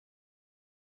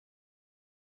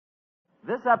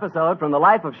This episode from the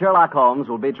life of Sherlock Holmes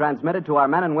will be transmitted to our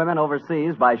men and women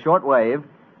overseas by shortwave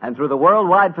and through the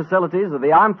worldwide facilities of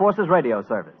the Armed Forces Radio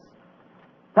Service.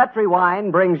 Petri Wine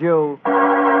brings you Basil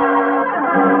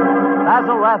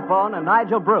Rathbone and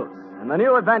Nigel Bruce in the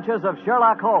new adventures of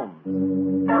Sherlock Holmes.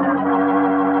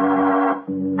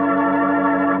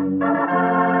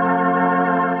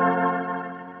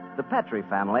 The Petri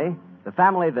family, the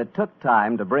family that took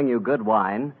time to bring you good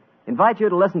wine, invite you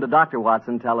to listen to Dr.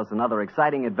 Watson tell us another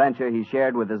exciting adventure he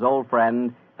shared with his old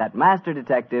friend, that master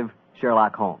detective,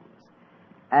 Sherlock Holmes.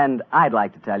 And I'd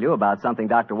like to tell you about something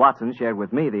Dr. Watson shared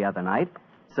with me the other night,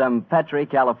 some Petri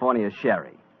California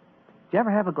sherry. Did you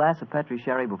ever have a glass of Petri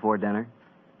sherry before dinner?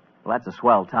 Well, that's a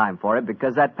swell time for it,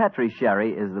 because that Petri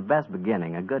sherry is the best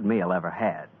beginning a good meal ever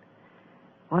had.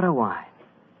 What a wine.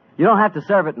 You don't have to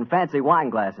serve it in fancy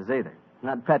wine glasses either.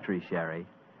 Not Petri sherry.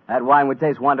 That wine would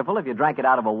taste wonderful if you drank it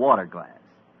out of a water glass.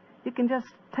 You can just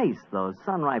taste those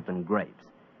sun-ripened grapes.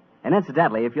 And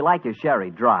incidentally, if you like your sherry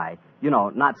dry,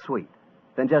 not sweet,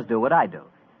 then just do what I do.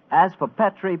 Ask for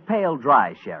Petri Pale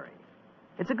Dry Sherry.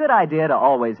 It's a good idea to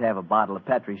always have a bottle of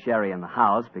Petri sherry in the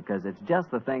house because it's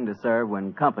just the thing to serve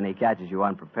when company catches you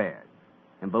unprepared.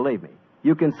 And believe me,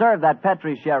 you can serve that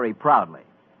Petri sherry proudly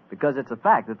because it's a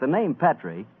fact that the name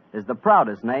Petri is the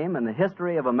proudest name in the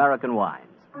history of American wines.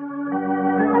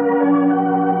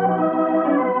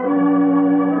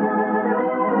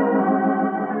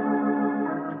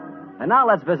 And now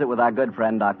let's visit with our good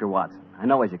friend, Dr. Watson. I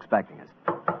know he's expecting us.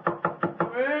 Come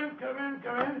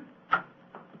in.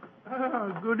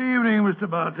 Good evening, Mr.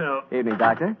 Bartell. Evening,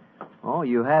 Doctor. Oh,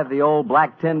 you have the old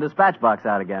black tin dispatch box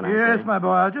out again, I Yes, see. my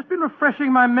boy. I've just been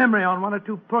refreshing my memory on one or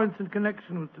two points in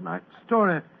connection with tonight's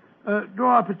story.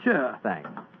 Draw up a chair. Thanks.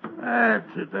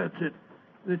 That's it.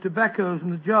 The tobacco's in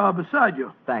the jar beside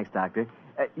you. Thanks, Doctor.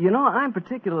 I'm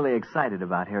particularly excited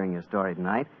about hearing your story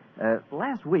tonight.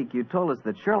 Last week, you told us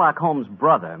that Sherlock Holmes'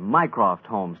 brother, Mycroft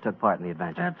Holmes, took part in the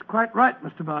adventure. That's quite right,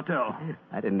 Mr. Bartell.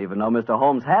 I didn't even know Mr.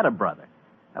 Holmes had a brother.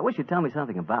 I wish you'd tell me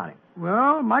something about him.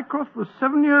 Well, Mycroft was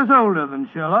 7 years older than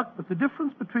Sherlock, but the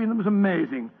difference between them was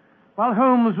amazing. While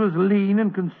Holmes was lean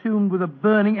and consumed with a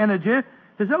burning energy,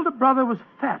 his elder brother was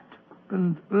fat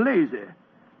and lazy.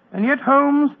 And yet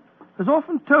Holmes has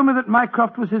often told me that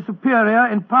Mycroft was his superior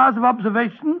in powers of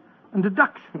observation and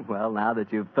deduction. Well, now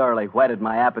that you've thoroughly whetted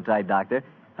my appetite, Doctor,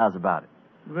 how's about it?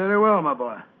 Very well, my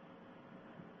boy.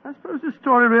 I suppose this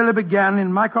story really began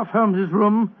in Mycroft Holmes's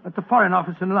room at the Foreign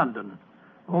Office in London.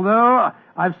 Although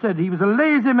I've said he was a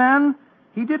lazy man,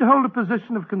 he did hold a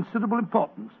position of considerable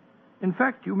importance. In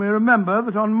fact, you may remember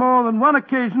that on more than one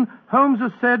occasion, Holmes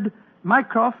has said,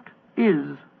 Mycroft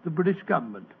is the British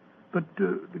government. But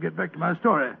to get back to my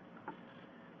story.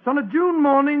 It's on a June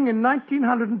morning in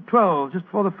 1912, just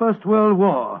before the First World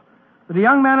War, that a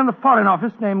young man in the Foreign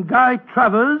Office named Guy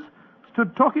Travers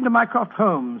stood talking to Mycroft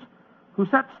Holmes, who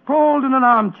sat sprawled in an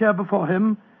armchair before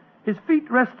him, his feet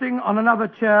resting on another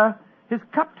chair, his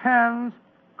cupped hands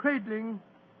cradling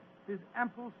his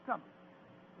ample stomach.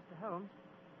 Mr. Holmes?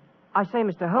 I say,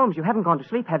 Mr. Holmes, you haven't gone to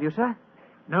sleep, have you, sir?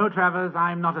 No, Travers,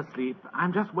 I'm not asleep.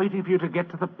 I'm just waiting for you to get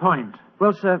to the point.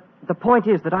 Well, sir, the point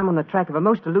is that I'm on the track of a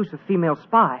most elusive female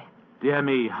spy. Dear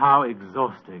me, how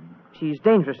exhausting. She's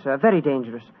dangerous, sir, very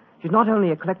dangerous. She's not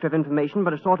only a collector of information,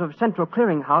 but a sort of central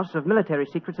clearinghouse of military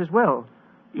secrets as well.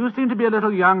 You seem to be a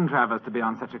little young, Travers, to be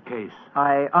on such a case.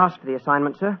 I asked for the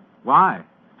assignment, sir. Why?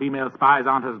 Female spies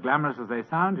aren't as glamorous as they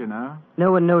sound, you know.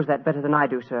 No one knows that better than I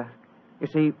do, sir. You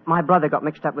see, my brother got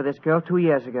mixed up with this girl 2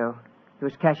 years ago. He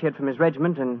was cashiered from his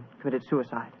regiment and committed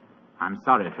suicide. I'm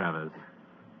sorry, Travers.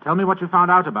 Tell me what you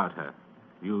found out about her.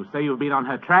 You say you've been on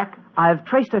her track? I've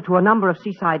traced her to a number of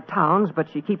seaside towns, but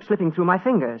she keeps slipping through my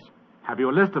fingers. Have you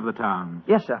a list of the towns?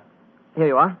 Yes, sir. Here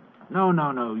you are. No.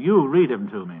 You read them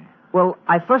to me. Well,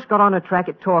 I first got on her track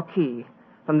at Torquay.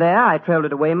 From there, I trailed her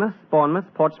to Weymouth, Bournemouth,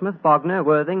 Portsmouth, Bognor,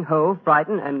 Worthing, Hove,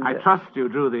 Brighton, and... I trust you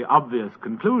drew the obvious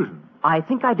conclusion. I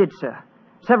think I did, sir.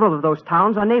 Several of those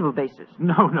towns are naval bases.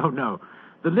 No.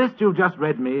 The list you've just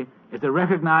read me is a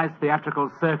recognized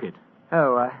theatrical circuit.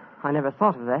 Oh, I never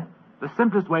thought of that. The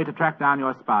simplest way to track down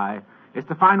your spy is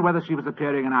to find whether she was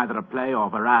appearing in either a play or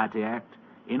variety act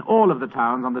in all of the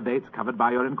towns on the dates covered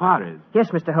by your inquiries. Yes,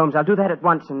 Mr. Holmes, I'll do that at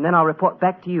once, and then I'll report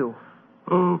back to you.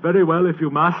 Oh, very well, if you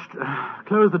must.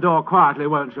 Close the door quietly,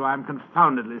 won't you? I'm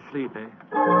confoundedly sleepy.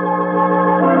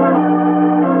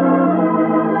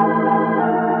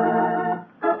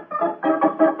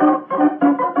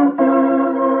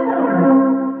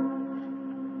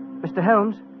 Mr.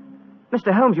 Holmes?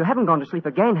 Mr. Holmes, you haven't gone to sleep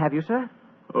again, have you, sir?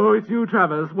 Oh, it's you,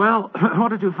 Travers. Well, what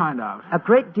did you find out? A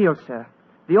great deal, sir.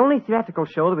 The only theatrical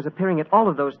show that was appearing at all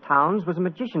of those towns was a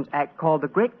magician's act called the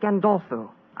Great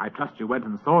Gandolfo. I trust you went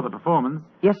and saw the performance.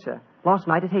 Yes, sir. Last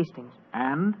night at Hastings.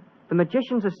 And? The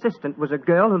magician's assistant was a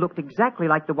girl who looked exactly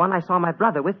like the one I saw my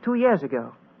brother with 2 years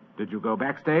ago. Did you go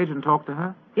backstage and talk to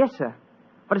her? Yes, sir.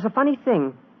 But it's a funny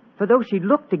thing. For though she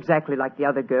looked exactly like the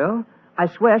other girl, I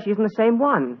swear she isn't the same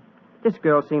one. This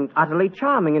girl seemed utterly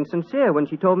charming and sincere when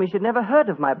she told me she'd never heard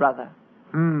of my brother.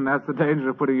 That's the danger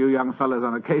of putting you young fellas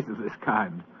on a case of this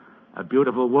kind. A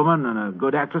beautiful woman and a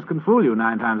good actress can fool you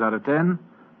 9 times out of 10.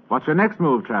 What's your next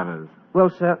move, Travers? Well,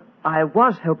 sir, I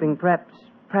was hoping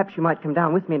perhaps you might come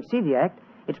down with me and see the act.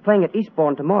 It's playing at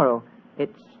Eastbourne tomorrow.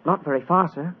 It's not very far,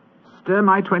 sir. Stir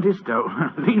my 20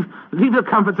 stone. leave the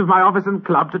comforts of my office and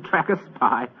club to track a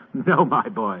spy. No, my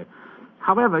boy.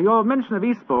 However, your mention of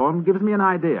Eastbourne gives me an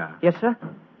idea. Yes, sir?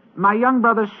 My young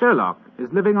brother Sherlock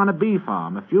is living on a bee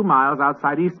farm a few miles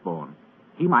outside Eastbourne.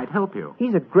 He might help you.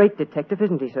 He's a great detective,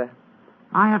 isn't he, sir?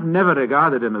 I have never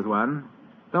regarded him as one,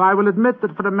 though I will admit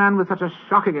that for a man with such a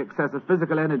shocking excess of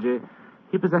physical energy,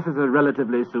 he possesses a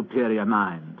relatively superior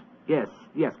mind. Yes,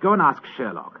 go and ask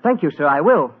Sherlock. Thank you, sir, I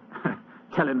will.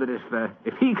 Tell him that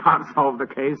if he can't solve the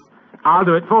case, I'll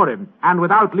do it for him, and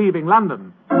without leaving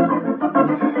London.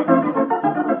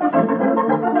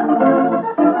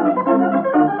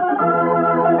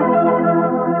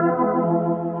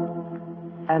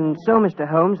 And so, Mr.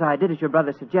 Holmes, I did as your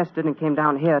brother suggested and came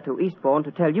down here to Eastbourne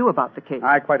to tell you about the case.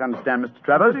 I quite understand, Mr.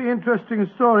 Travers. Very interesting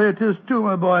story it is, too,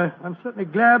 my boy. I'm certainly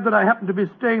glad that I happen to be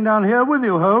staying down here with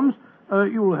you, Holmes.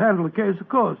 You'll handle the case, of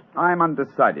course. I'm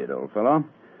undecided, old fellow.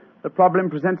 The problem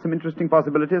presents some interesting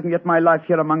possibilities, and yet my life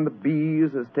here among the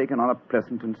bees has taken on a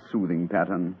pleasant and soothing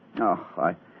pattern. Oh,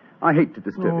 I hate to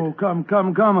disturb it. Oh, come,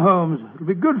 Holmes. It'll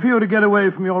be good for you to get away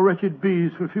from your wretched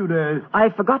bees for a few days. I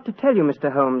forgot to tell you,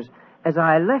 Mr. Holmes. As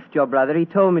I left your brother, he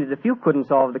told me that if you couldn't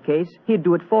solve the case, he'd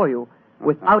do it for you,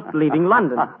 without leaving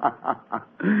London.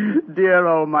 Dear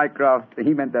old Mycroft,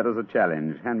 he meant that as a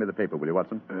challenge. Hand me the paper, will you,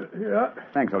 Watson? Yeah.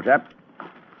 Thanks, old chap.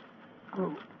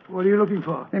 Oh, what are you looking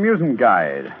for? The amusement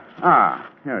guide.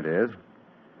 Here it is.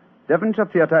 Devonshire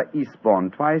Theatre, Eastbourne,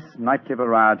 twice, nightly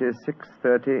varieties,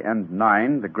 6:30 and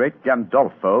 9, The Great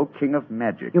Gandolfo, King of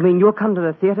Magic. You mean you'll come to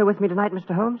the theater with me tonight,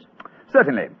 Mr. Holmes?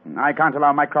 Certainly. I can't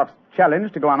allow Mycroft's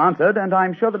challenge to go unanswered, and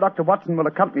I'm sure that Dr. Watson will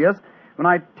accompany us when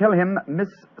I tell him Miss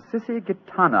Sissy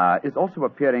Gitana is also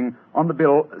appearing on the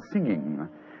bill singing,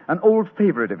 an old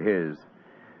favorite of his.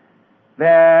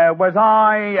 There was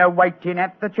I waiting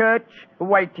at the church,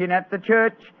 waiting at the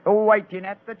church, waiting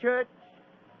at the church.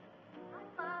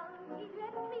 He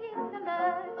left me in the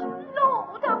lurch.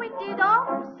 Lord, how it did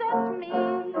upset me.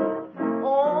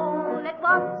 All at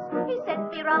once he sent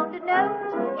me round a note.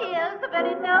 Here's the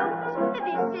very note. This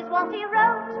is what he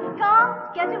wrote.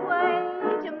 Can't get away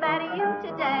to marry you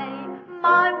today.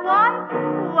 My wife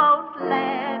won't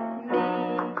let me.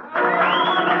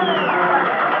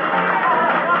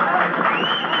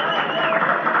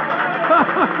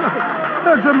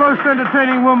 That's a most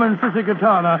entertaining woman, Sissy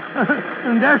Gitana.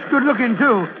 And dash good looking,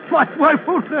 too. My wife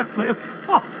won't let me.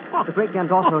 The Great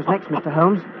Gandolfo is next, Mr.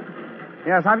 Holmes.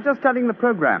 Yes, I was just studying the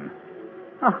program.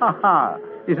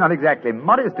 He's not exactly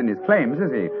modest in his claims,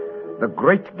 is he? The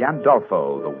Great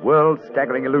Gandolfo, the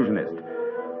world-staggering illusionist.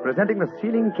 Presenting the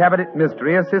sealing cabinet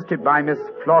mystery, assisted by Miss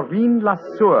Florine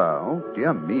Lasseur. Oh,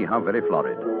 dear me, how very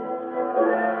florid.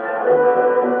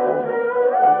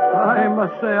 I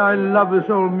must say I love this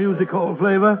old music hall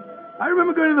flavor. I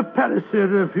remember going to the Palace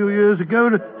Theatre a few years ago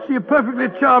to see a perfectly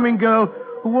charming girl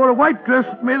who wore a white dress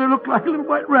that made her look like a little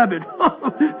white rabbit.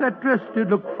 That dress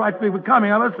did look frightfully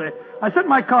becoming, I must say. I sent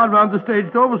my card round the stage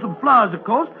door with some flowers, of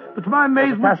course, but to my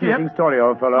amazement... It's a fascinating story,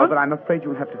 old fellow, but I'm afraid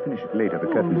you'll have to finish it later. The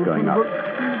curtain's going up.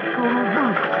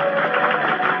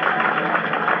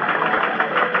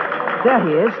 There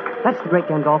he is. That's the Great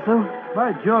Gandolfo.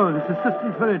 By Jove, this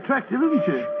assistant's very attractive, isn't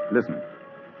she? Listen.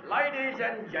 Ladies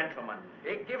and gentlemen,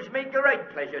 it gives me great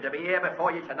pleasure to be here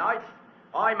before you tonight.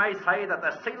 I may say that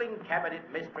the sealing cabinet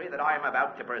mystery that I am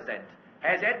about to present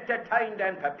has entertained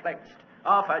and perplexed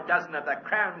half a dozen of the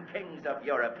crown kings of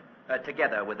Europe,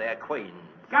 together with their queens.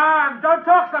 Come, don't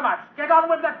talk so much. Get on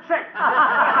with the trick.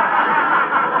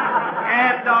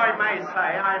 And I may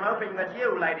say, I'm hoping that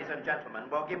you, ladies and gentlemen,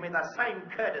 will give me the same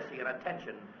courtesy and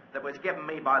attention that was given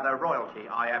me by the royalty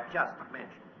I have just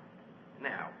mentioned.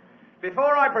 Now,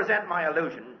 before I present my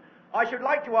illusion, I should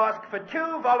like to ask for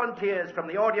 2 volunteers from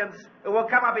the audience who will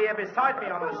come up here beside me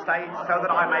on the stage so that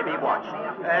I may be watched.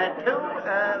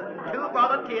 Two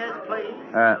volunteers, please.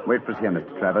 Wait for us here,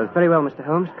 Mr. Travers. Very well, Mr.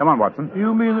 Holmes. Come on, Watson.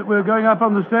 You mean that we're going up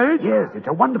on the stage? Yes, it's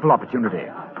a wonderful opportunity.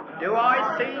 Do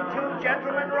I see 2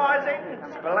 gentlemen rising?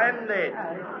 Splendid.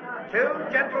 Two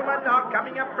gentlemen are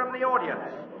coming up from the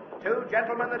audience. Two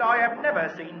gentlemen that I have never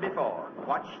seen before.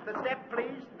 Watch the step,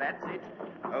 please. That's it.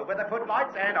 Over the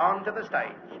footlights and onto the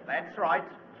stage. That's right.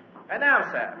 And now,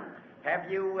 sir, have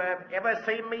you ever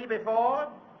seen me before?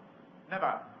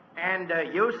 Never. And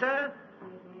you, sir?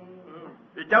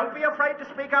 Don't be afraid to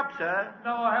speak up, sir.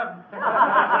 No, I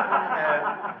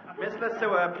haven't. Miss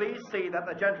LeSueur, please see that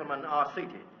the gentlemen are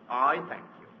seated. I thank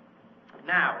you.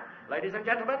 Now, ladies and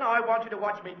gentlemen, I want you to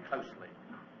watch me closely.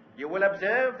 You will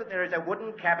observe that there is a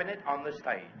wooden cabinet on the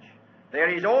stage. There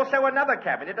is also another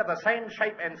cabinet of the same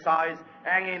shape and size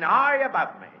hanging high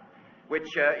above me, which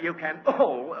you can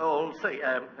all see.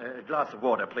 A glass of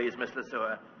water, please, Miss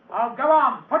LeSueur. Oh, go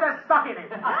on. Put a sock in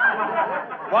it.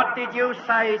 What did you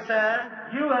say, sir?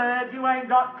 You heard. You ain't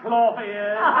got claw for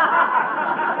ears.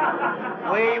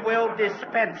 We will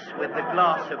dispense with the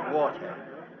glass of water.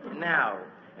 Now,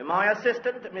 my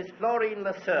assistant, Miss Florine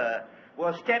LeSueur,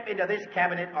 will step into this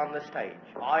cabinet on the stage.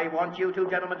 I want you two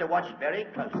gentlemen to watch very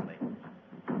closely.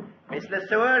 Miss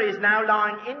LeSueur is now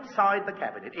lying inside the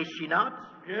cabinet, is she not?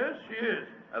 Yes, she is.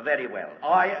 Very well.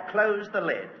 I close the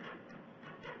lid.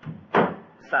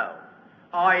 So,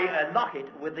 I lock it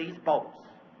with these bolts.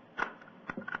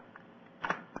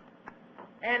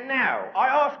 And now, I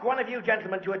ask one of you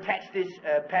gentlemen to attach this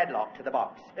padlock to the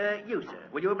box. You, sir,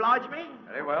 will you oblige me?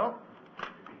 Very well.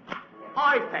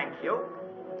 I thank you.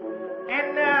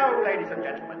 And now, ladies and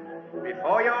gentlemen,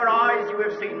 before your eyes you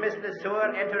have seen Miss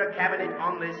LeSueur enter a cabinet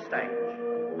on this stage.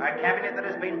 A cabinet that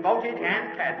has been bolted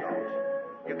and padlocked.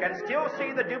 You can still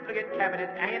see the duplicate cabinet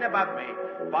hanging above me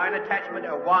by an attachment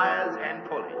of wires and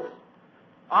pulleys.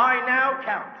 I now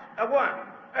count a 1,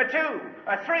 a 2,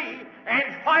 a 3,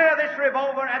 and fire this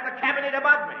revolver at the cabinet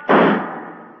above me.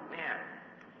 Now,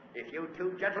 if you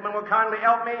two gentlemen will kindly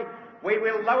help me, we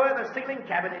will lower the ceiling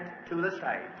cabinet to the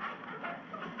stage.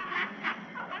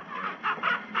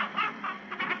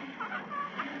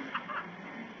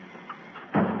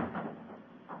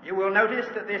 You will notice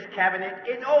that this cabinet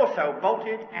is also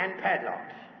bolted and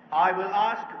padlocked. I will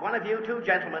ask one of you two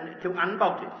gentlemen to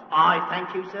unbolt it. I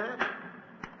thank you, sir.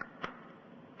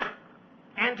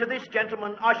 And to this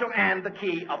gentleman, I shall hand the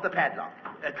key of the padlock.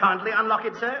 Kindly unlock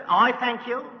it, sir. I thank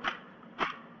you.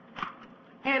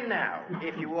 And now,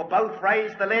 if you will both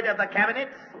raise the lid of the cabinet.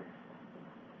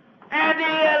 And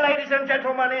here, ladies and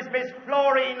gentlemen, is Miss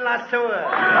Florine LeSueur.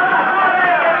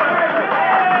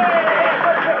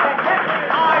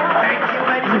 Thank you,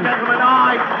 ladies and gentlemen.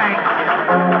 I thank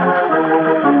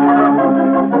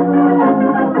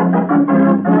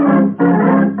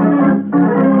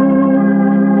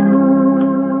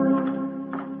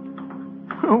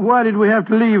Oh, why did we have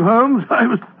to leave, Holmes? I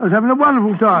was having a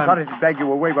wonderful time. Sorry to drag you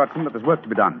away, Watson, but there's work to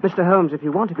be done. Mr. Holmes, if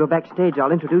you want to go backstage,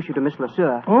 I'll introduce you to Miss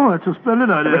LeSueur. Oh, that's a splendid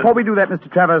idea. Before we do that, Mr.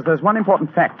 Travers, there's one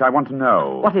important fact I want to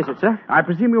know. What is it, sir? I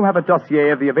presume you have a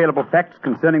dossier of the available facts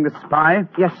concerning this spy?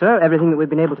 Yes, sir. Everything that we've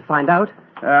been able to find out.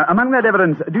 Among that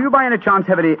evidence, do you by any chance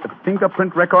have any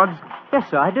fingerprint records? Yes,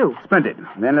 sir, I do. Splendid.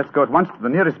 Then let's go at once to the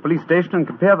nearest police station and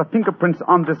compare the fingerprints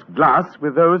on this glass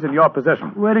with those in your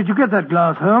possession. Where did you get that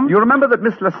glass, Holmes? You remember that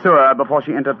Miss LeSueur, before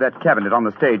she entered that cabinet on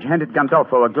the stage, handed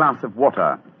Gandolfo a glass of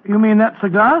water. You mean that's the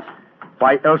glass?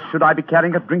 Why else should I be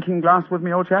carrying a drinking glass with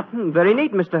me, old chap? Very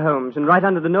neat, Mr. Holmes, and right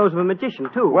under the nose of a magician,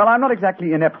 too. Well, I'm not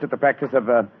exactly inept at the practice of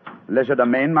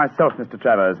legerdemain myself, Mr.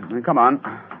 Travers. Come on.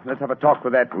 Let's have a talk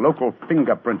with that local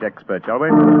fingerprint expert, shall we?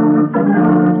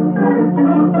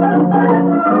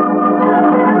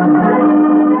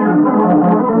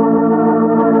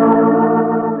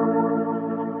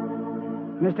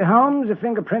 Mr. Holmes, the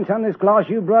fingerprints on this glass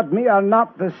you brought me are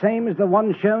not the same as the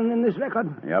ones shown in this record.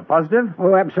 You're positive?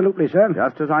 Oh, absolutely, sir.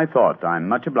 Just as I thought. I'm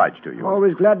much obliged to you.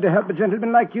 Always glad to help a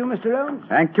gentleman like you, Mr. Holmes.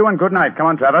 Thank you and good night. Come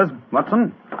on, Travers.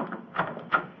 Watson?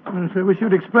 Yes, I wish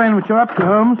you'd explain what you're up to,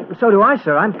 Holmes. So do I,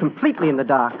 sir. I'm completely in the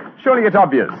dark. Surely it's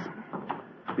obvious.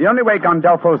 The only way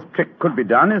Gandolfo's trick could be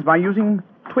done is by using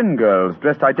twin girls,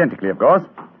 dressed identically, of course.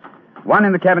 One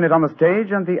in the cabinet on the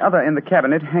stage and the other in the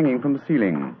cabinet hanging from the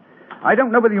ceiling. I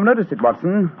don't know whether you noticed it,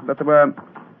 Watson, but there were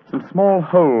some small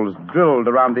holes drilled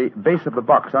around the base of the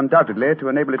box, undoubtedly to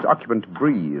enable its occupant to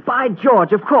breathe. By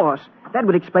George, of course. That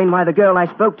would explain why the girl I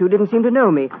spoke to didn't seem to know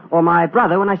me, or my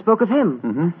brother when I spoke of him.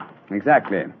 Mm-hmm.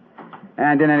 Exactly.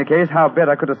 And in any case, how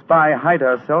better could a spy hide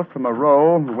herself from a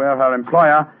role where her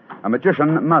employer, a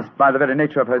magician, must, by the very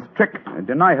nature of his trick,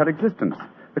 deny her existence?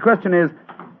 The question is,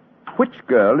 which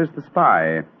girl is the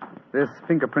spy? This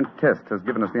fingerprint test has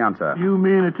given us the answer. You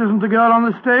mean it isn't the girl on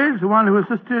the stage, the one who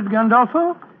assisted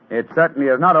Gandolfo? It certainly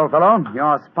is not, old fellow.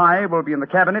 Your spy will be in the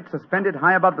cabinet, suspended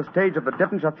high above the stage of the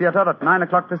Devonshire Theatre at 9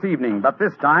 o'clock this evening. But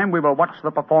this time we will watch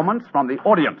the performance from the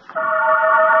audience.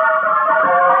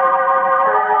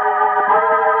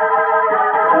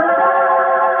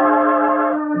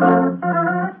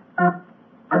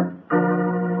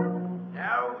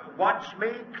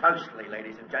 closely,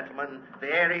 ladies and gentlemen.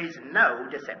 There is no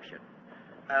deception.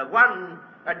 1,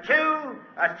 2,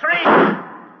 3.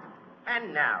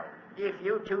 And now, if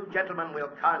you two gentlemen will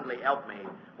kindly help me,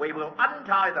 we will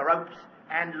untie the ropes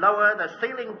and lower the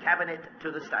ceiling cabinet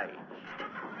to the stage.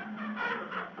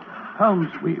 Holmes,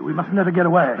 we mustn't let her get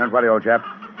away. Don't worry, old chap.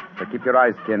 But keep your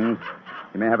eyes skinned.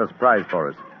 You may have a surprise for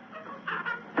us.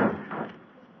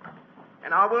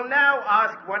 And I will now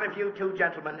ask one of you two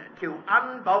gentlemen to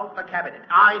unbolt the cabinet.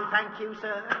 I thank you,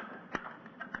 sir.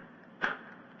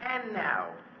 And now,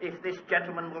 if this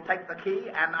gentleman will take the key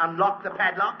and unlock the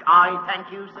padlock, I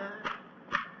thank you, sir.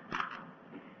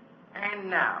 And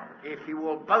now, if you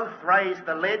will both raise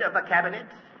the lid of the cabinet,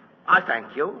 I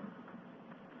thank you.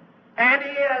 And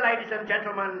here, ladies and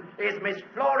gentlemen, is Miss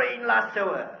Florine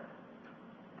Lesueur.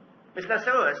 Miss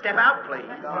Lesueur, step out, please.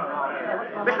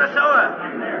 Miss Lesueur,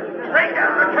 bring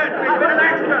down the curtain. There's been an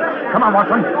accident. Come on,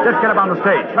 Watson. Let's get up on the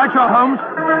stage. Right, your Holmes.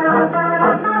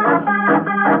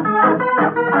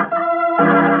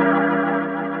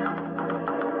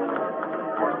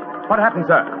 What happened,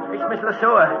 sir? It's Miss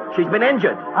Lesueur. She's been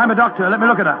injured. I'm a doctor. Let me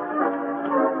look at her.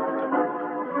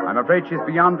 I'm afraid she's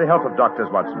beyond the help of doctors,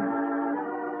 Watson.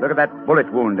 Look at that bullet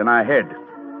wound in her head.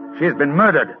 She's been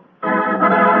murdered.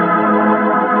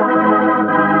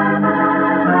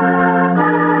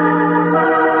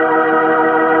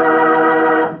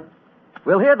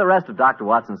 We'll hear the rest of Dr.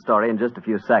 Watson's story in just a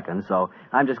few seconds, so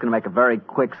I'm just going to make a very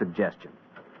quick suggestion.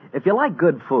 If you like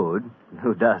good food,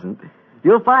 who doesn't,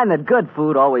 you'll find that good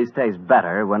food always tastes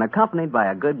better when accompanied by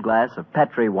a good glass of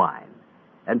Petri wine.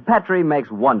 And Petri makes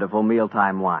wonderful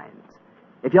mealtime wines.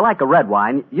 If you like a red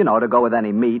wine, to go with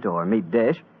any meat or meat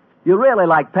dish, you'll really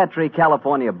like Petri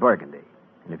California Burgundy.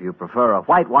 And if you prefer a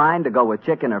white wine to go with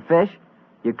chicken or fish,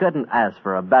 you couldn't ask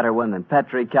for a better one than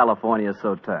Petri California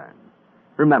Sauterne.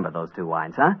 Remember those two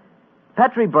wines, huh?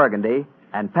 Petri Burgundy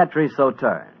and Petri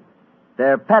Sauterne.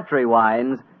 They're Petri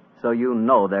wines, so you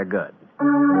know they're good.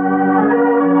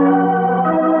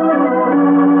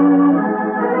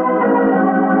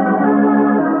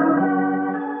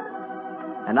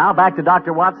 And now back to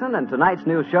Dr. Watson and tonight's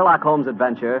new Sherlock Holmes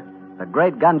adventure, The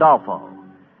Great Gandolfo.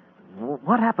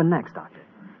 What happened next, Doctor?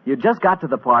 You just got to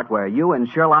the part where you and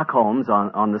Sherlock Holmes,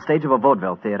 on the stage of a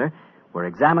vaudeville theater, were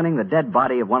examining the dead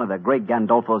body of one of the Great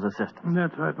Gandolfo's assistants.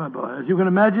 That's right, my boy. As you can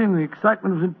imagine, the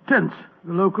excitement was intense.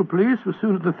 The local police were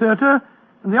soon at the theater,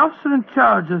 and the officer in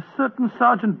charge, a certain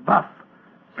Sergeant Buff,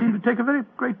 seemed to take a very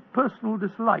great personal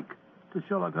dislike to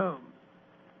Sherlock Holmes.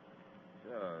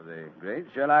 So, the great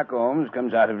Sherlock Holmes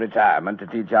comes out of retirement to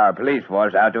teach our police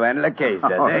force how to handle a case,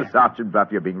 does he? Sergeant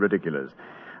Buff, you're being ridiculous.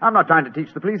 I'm not trying to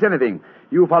teach the police anything.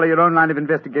 You follow your own line of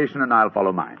investigation, and I'll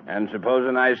follow mine. And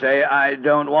supposing I say I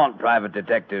don't want private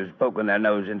detectives poking their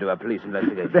nose into a police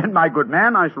investigation? Then, my good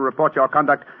man, I shall report your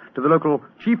conduct to the local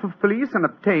chief of police and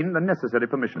obtain the necessary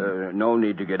permission. No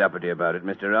need to get uppity about it,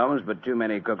 Mr. Holmes, but too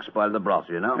many cooks spoil the broth,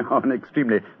 you know. Oh, an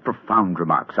extremely profound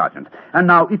remark, Sergeant. And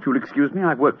now, if you'll excuse me,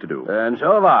 I've work to do. And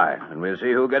so have I, and we'll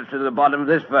see who gets to the bottom of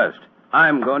this first.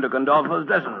 I'm going to Gandolfo's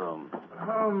dressing room.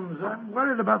 Holmes, I'm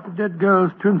worried about the dead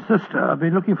girl's twin sister. I've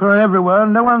been looking for her everywhere,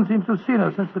 and no one seems to have seen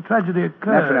her since the tragedy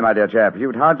occurred. Naturally, my dear chap, you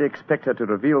would hardly expect her to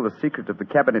reveal the secret of the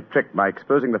cabinet trick by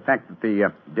exposing the fact that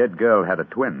the dead girl had a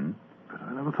twin. But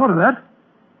I never thought of that.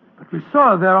 But we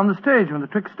saw her there on the stage when the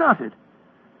trick started.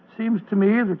 Seems to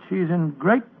me that she's in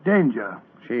great danger.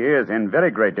 She is in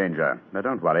very great danger. But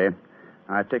don't worry.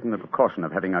 I've taken the precaution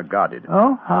of having her guarded.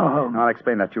 Oh? How, Holmes? I'll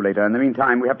explain that to you later. In the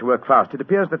meantime, we have to work fast. It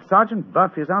appears that Sergeant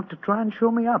Buff is out to try and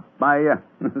show me up by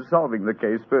solving the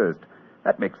case first.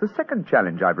 That makes the second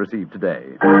challenge I've received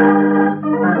today.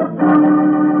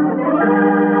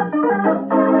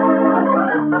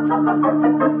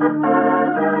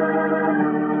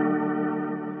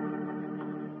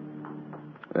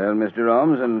 Well, Mr.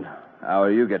 Holmes, and how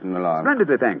are you getting along?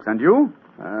 Splendidly, thanks. And you?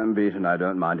 I'm beaten. I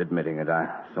don't mind admitting it. I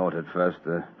thought at first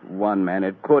the one man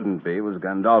it couldn't be was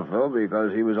Gandolfo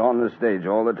because he was on the stage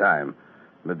all the time.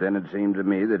 But then it seemed to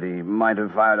me that he might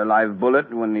have fired a live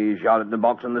bullet when he shot at the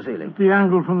box on the ceiling. The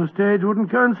angle from the stage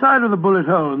wouldn't coincide with the bullet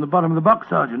hole in the bottom of the box,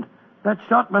 Sergeant. That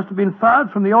shot must have been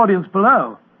fired from the audience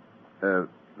below.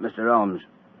 Mr. Holmes,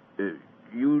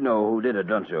 you know who did it,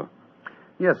 don't you?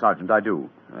 Yes, Sergeant, I do.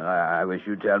 Well, I wish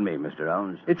you'd tell me, Mr.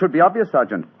 Holmes. It should be obvious,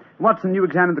 Sergeant. Watson, you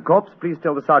examined the corpse. Please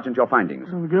tell the sergeant your findings.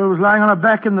 The girl was lying on her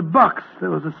back in the box. There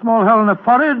was a small hole in her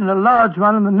forehead and a large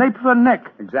one in the nape of her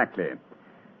neck. Exactly.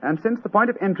 And since the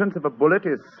point of entrance of a bullet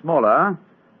is smaller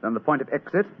than the point of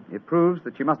exit, it proves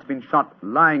that she must have been shot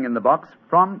lying in the box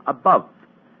from above.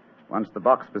 Once the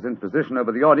box was in position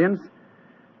over the audience,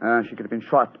 She could have been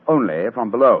shot only from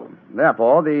below.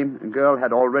 Therefore, the girl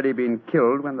had already been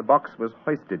killed when the box was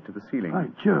hoisted to the ceiling. By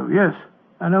Jove, yes.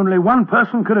 And only one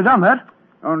person could have done that.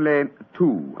 Only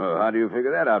two. How do you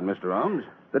figure that out, Mr. Holmes?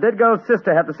 The dead girl's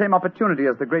sister had the same opportunity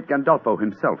as the great Gandolfo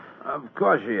himself. Of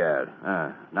course she had.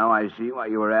 Now I see why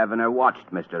you were having her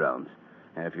watched, Mr. Holmes.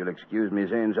 And if you'll excuse me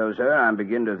saying so, sir, I'm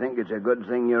beginning to think it's a good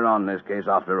thing you're on this case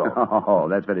after all. Oh,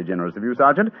 that's very generous of you,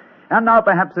 Sergeant. And now,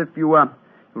 perhaps, if you'll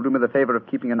do me the favor of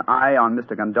keeping an eye on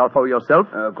Mr. Gandolfo yourself.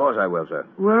 Of course I will, sir.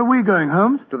 Where are we going,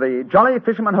 Holmes? To the Jolly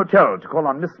Fisherman Hotel to call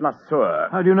on Miss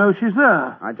Lasseur. How do you know she's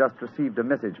there? I just received a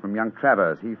message from young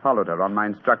Travers. He followed her on my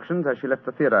instructions as she left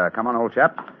the theater. Come on, old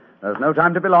chap. There's no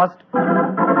time to be lost.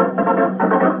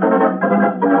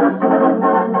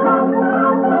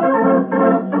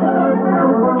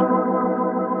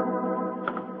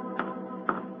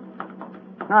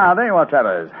 There you are,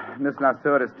 Travers. Miss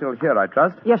Lasseur is still here, I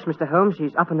trust. Yes, Mr. Holmes.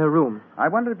 She's up in her room. I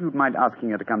wonder if you'd mind asking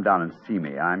her to come down and see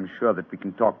me. I'm sure that we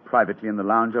can talk privately in the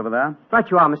lounge over there. Right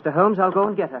you are, Mr. Holmes. I'll go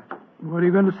and get her. What are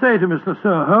you going to say to Miss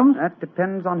Lasseur, Holmes? That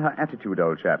depends on her attitude,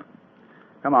 old chap.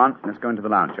 Come on, let's go into the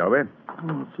lounge, shall we?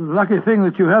 Oh, it's a lucky thing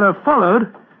that you had her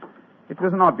followed. It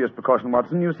was an obvious precaution,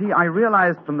 Watson. You see, I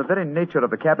realized from the very nature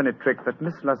of the cabinet trick that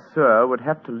Miss Lasseur would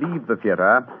have to leave the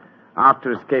theater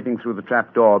after escaping through the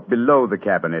trapdoor below the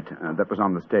cabinet that was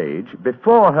on the stage,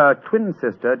 before her twin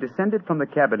sister descended from the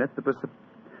cabinet that was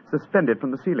suspended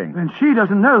from the ceiling. And she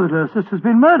doesn't know that her sister's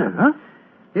been murdered, huh?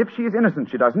 If she is innocent,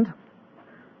 she doesn't.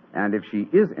 And if she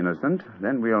is innocent,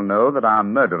 then we'll know that our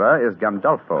murderer is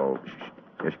Gandolfo. Shh.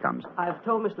 Here she comes. I've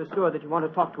told Miss Lasseur that you want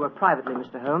to talk to her privately,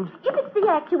 Mr. Holmes. If it's the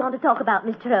act you want to talk about,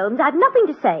 Mr. Holmes, I've nothing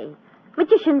to say.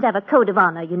 Magicians have a code of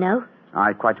honor, you know.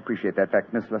 I quite appreciate that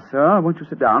fact, Miss Lasseur. Won't you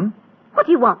sit down? What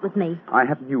do you want with me? I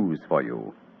have news for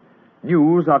you.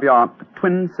 News of your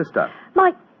twin sister.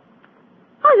 I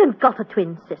haven't got a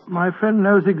twin sister. My friend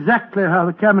knows exactly how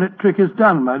the cabinet trick is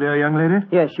done, my dear young lady.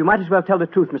 Yes, you might as well tell the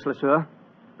truth, Miss Lasseur.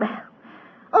 Well,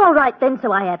 all right then,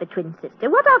 so I have a twin sister.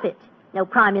 What of it? No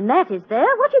crime in that, is there?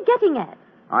 What are you getting at?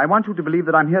 I want you to believe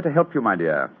that I'm here to help you, my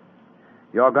dear.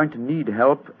 You're going to need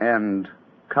help and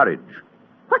courage.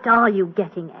 What are you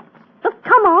getting at? Look,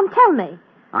 come on, tell me.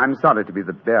 I'm sorry to be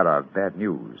the bearer of bad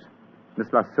news. Miss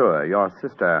Lasseur, your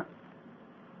sister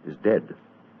is dead.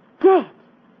 Dead?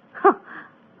 Huh,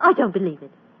 I don't believe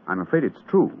it. I'm afraid it's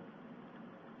true.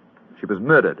 She was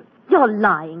murdered. You're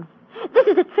lying. This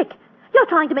is a trick. You're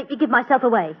trying to make me give myself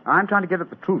away. I'm trying to get at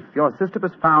the truth. Your sister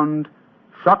was found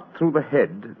shot through the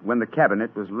head when the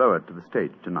cabinet was lowered to the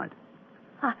stage tonight.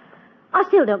 I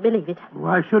still don't believe it.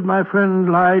 Why should my friend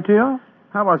lie to you?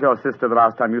 How was your sister the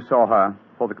last time you saw her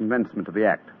for the commencement of the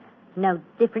act? No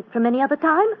different from any other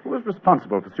time. Who was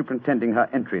responsible for superintending her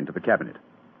entry into the cabinet?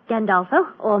 Gandolfo,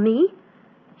 or me.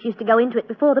 She used to go into it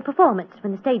before the performance,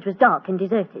 when the stage was dark and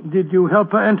deserted. Did you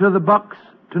help her enter the box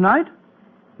tonight?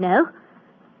 No.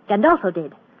 Gandolfo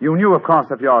did. You knew, of course,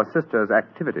 of your sister's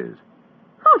activities.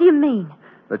 How do you mean?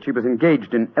 That she was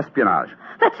engaged in espionage.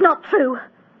 That's not true.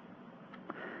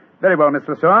 Very well, Miss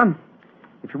Lasseur.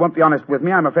 If you won't be honest with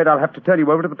me, I'm afraid I'll have to turn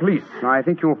you over to the police. I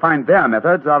think you'll find their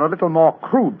methods are a little more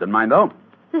crude than mine, though.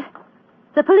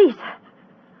 The police?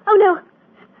 Oh, no.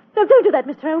 No, don't do that,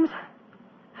 Mr. Holmes.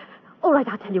 All right,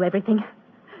 I'll tell you everything.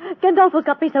 Gandolfo's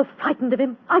got me so frightened of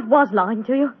him. I was lying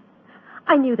to you.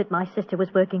 I knew that my sister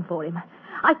was working for him.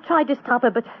 I tried to stop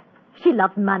her, but she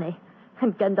loved money.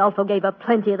 And Gandolfo gave her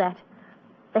plenty of that.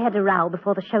 They had a row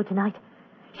before the show tonight.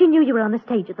 She knew you were on the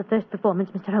stage at the first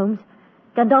performance, Mr. Holmes.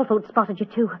 Gandolfo had spotted you,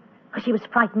 too. She was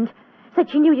frightened. Said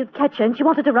she knew you'd catch her and she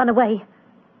wanted to run away.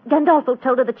 Gandolfo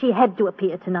told her that she had to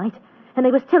appear tonight. And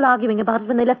they were still arguing about it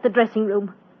when they left the dressing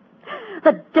room.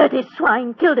 The dirty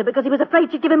swine killed her because he was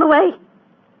afraid she'd give him away.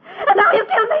 And now he'll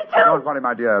kill me, too. Don't worry,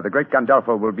 my dear. The great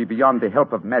Gandolfo will be beyond the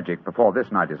help of magic before this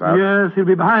night is out. Yes, he'll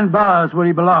be behind bars where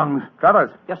he belongs.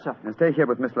 Travers. Yes, sir. Now stay here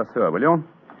with Miss Lasseur, will you?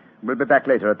 We'll be back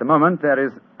later. At the moment, there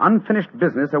is unfinished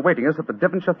business awaiting us at the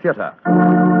Devonshire Theatre.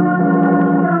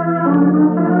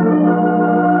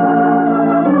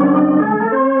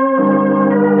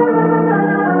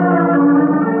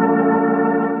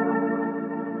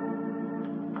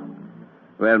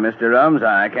 Well, Mr. Holmes,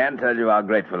 I can't tell you how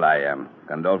grateful I am.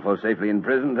 Gandolfo's safely in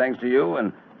prison, thanks to you,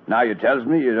 and now you tells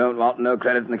me you don't want no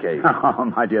credit in the case. Oh,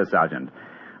 my dear Sergeant.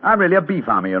 I'm really a bee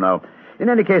farmer, you know. In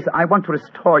any case, I want to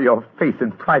restore your faith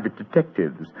in private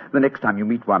detectives. The next time you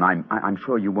meet one, I'm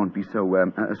sure you won't be so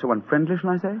unfriendly,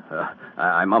 shall I say?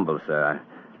 I'm humble, sir.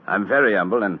 I'm very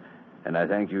humble, and I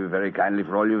thank you very kindly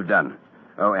for all you've done.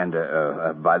 Oh, and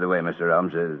by the way, Mr.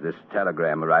 Holmes, this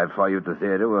telegram arrived for you at the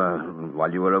theater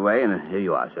while you were away, and here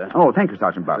you are, sir. Oh, thank you,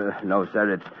 Sergeant Buck. No,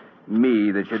 sir, it's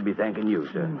me that should be thanking you,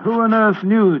 sir. Who on earth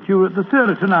knew that you were at the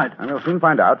theater tonight? And we'll soon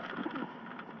find out.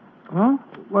 Well,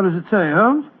 what does it say,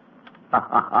 Holmes?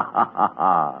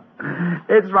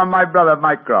 It's from my brother,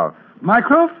 Mycroft.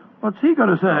 Mycroft? What's he got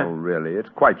to say? Oh, really? It's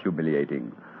quite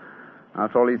humiliating.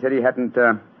 After all, he said he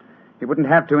wouldn't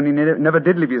have to, and he never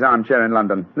did leave his armchair in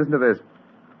London. Listen to this.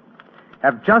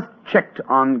 Have just checked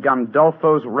on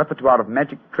Gandolfo's repertoire of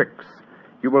magic tricks.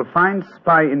 You will find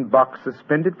spy in box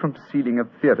suspended from ceiling of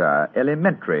theater.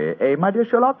 Elementary. Eh, my dear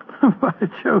Sherlock? By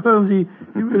Jove, Holmes,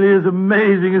 he really is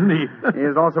amazing, isn't he? He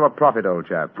is also a prophet, old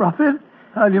chap. Prophet?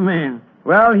 How do you mean?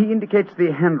 Well, he indicates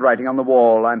the handwriting on the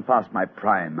wall. I'm past my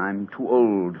prime. I'm too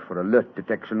old for alert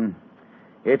detection.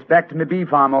 It's back to me bee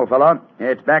farm, old fellow.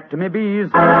 It's back to me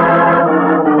bees.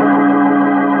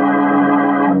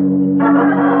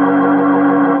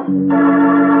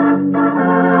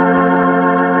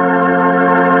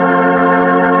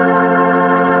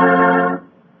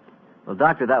 Well,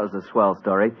 Doctor, that was a swell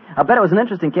story. I bet it was an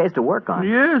interesting case to work on.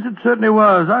 Yes, it certainly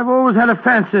was. I've always had a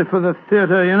fancy for the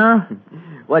theater, you know.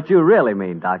 What you really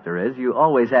mean, Doctor, is you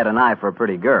always had an eye for a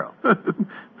pretty girl.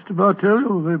 Mr. Bartell,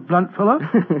 you're a very blunt fellow.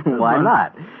 Why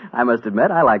not? I must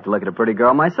admit, I like to look at a pretty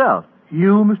girl myself.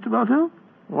 You, Mr. Bartell?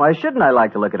 Why shouldn't I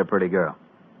like to look at a pretty girl?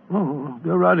 Oh,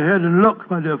 go right ahead and look,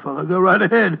 my dear fellow. Go right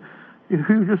ahead.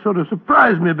 You just sort of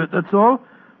surprised me a bit, that's all.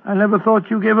 I never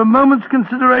thought you gave a moment's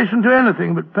consideration to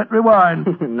anything but Petri wine.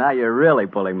 Now you're really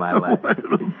pulling my leg.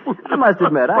 I must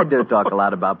admit, I do talk a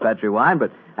lot about Petri wine,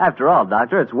 but after all,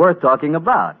 Doctor, it's worth talking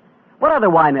about. What other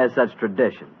wine has such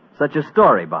tradition, such a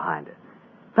story behind it?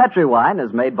 Petri wine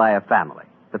is made by a family,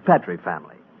 the Petri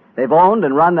family. They've owned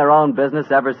and run their own business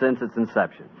ever since its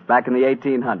inception, back in the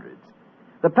 1800s.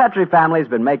 The Petri family's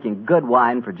been making good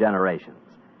wine for generations,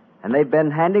 and they've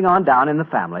been handing on down in the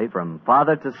family from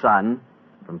father to son,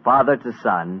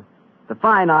 the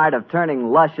fine art of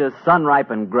turning luscious,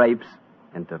 sun-ripened grapes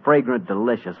into fragrant,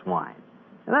 delicious wine.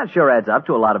 And that sure adds up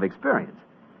to a lot of experience.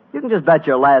 You can just bet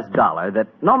your last dollar that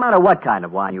no matter what kind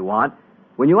of wine you want,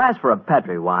 when you ask for a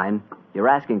Petri wine, you're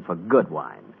asking for good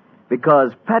wine.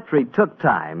 Because Petri took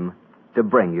time to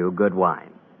bring you good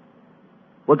wine.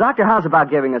 Well, Doctor, how's about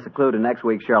giving us a clue to next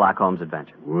week's Sherlock Holmes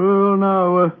adventure? Well,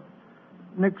 now,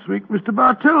 next week, Mr.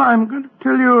 Bartell, I'm going to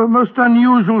tell you a most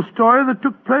unusual story that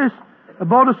took place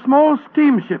aboard a small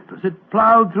steamship as it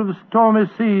plowed through the stormy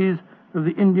seas of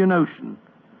the Indian Ocean.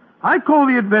 I call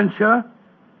the adventure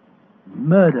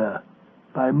Murder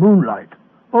by Moonlight.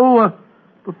 Oh,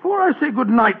 before I say good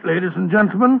night, ladies and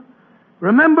gentlemen,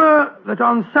 remember that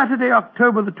on Saturday,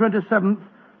 October the 27th,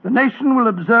 the nation will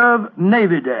observe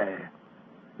Navy Day.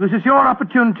 This is your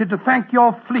opportunity to thank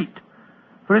your fleet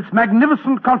for its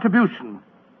magnificent contribution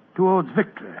towards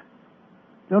victory.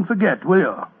 Don't forget, will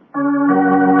you?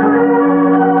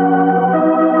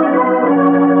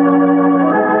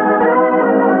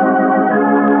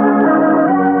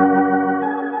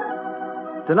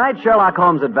 Tonight's Sherlock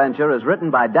Holmes adventure is written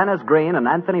by Dennis Green and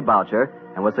Anthony Boucher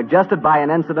and was suggested by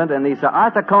an incident in the Sir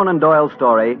Arthur Conan Doyle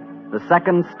story, The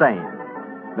Second Stain.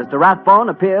 Mr. Rathbone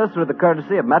appears through the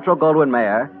courtesy of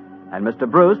Metro-Goldwyn-Mayer and Mr.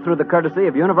 Bruce through the courtesy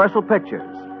of Universal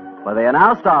Pictures, where they are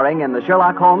now starring in the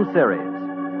Sherlock Holmes series.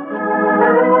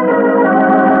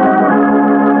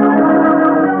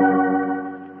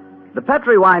 The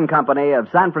Petri Wine Company of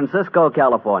San Francisco,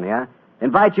 California,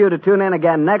 invites you to tune in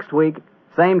again next week,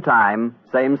 same time,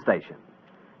 same station.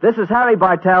 This is Harry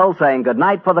Bartell saying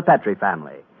goodnight for the Petri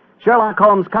family. Sherlock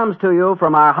Holmes comes to you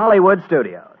from our Hollywood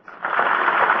studios.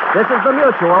 This is the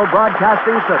Mutual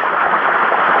Broadcasting System.